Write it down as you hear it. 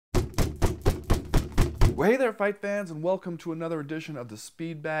Well, hey there, fight fans, and welcome to another edition of the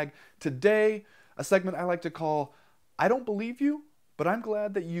Speed Bag. Today, a segment I like to call I Don't Believe You, but I'm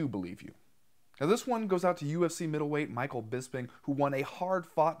Glad That You Believe You. Now, this one goes out to UFC middleweight Michael Bisping, who won a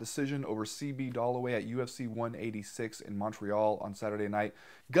hard-fought decision over CB Dollaway at UFC 186 in Montreal on Saturday night.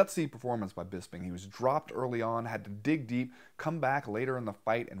 Gutsy performance by Bisping. He was dropped early on, had to dig deep, come back later in the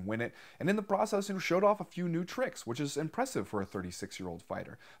fight and win it, and in the process, showed off a few new tricks, which is impressive for a 36-year-old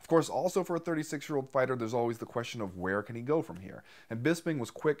fighter. Of course, also for a 36-year-old fighter, there's always the question of where can he go from here. And Bisping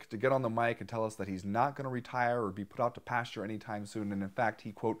was quick to get on the mic and tell us that he's not going to retire or be put out to pasture anytime soon, and in fact,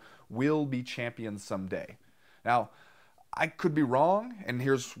 he, quote, will be champion someday. Now, I could be wrong, and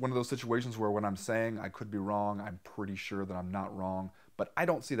here's one of those situations where when I'm saying I could be wrong, I'm pretty sure that I'm not wrong, but I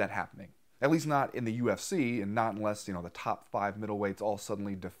don't see that happening. At least not in the UFC, and not unless, the top 5 middleweights all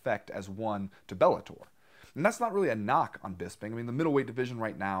suddenly defect as one to Bellator. And that's not really a knock on Bisping. I mean, the middleweight division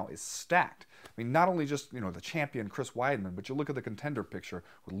right now is stacked. I mean, not only just, the champion Chris Weidman, but you look at the contender picture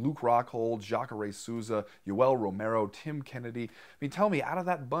with Luke Rockhold, Jacare Souza, Yoel Romero, Tim Kennedy. I mean, tell me, out of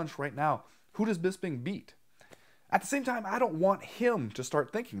that bunch right now, who does Bisping beat? At the same time, I don't want him to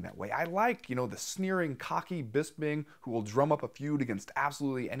start thinking that way. I like, the sneering, cocky Bisping who will drum up a feud against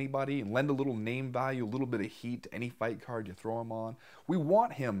absolutely anybody and lend a little name value, a little bit of heat to any fight card you throw him on. We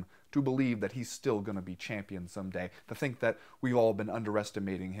want him to believe that he's still going to be champion someday, to think that we've all been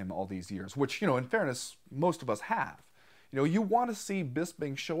underestimating him all these years, which, in fairness, most of us have. You want to see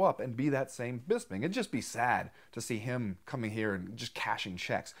Bisping show up and be that same Bisping. It'd just be sad to see him coming here and just cashing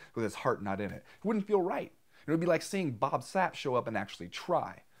checks with his heart not in it. It wouldn't feel right. It would be like seeing Bob Sapp show up and actually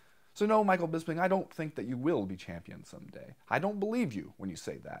try. So no, Michael Bisping, I don't think that you will be champion someday. I don't believe you when you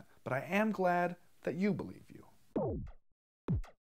say that, but I am glad that you believe you.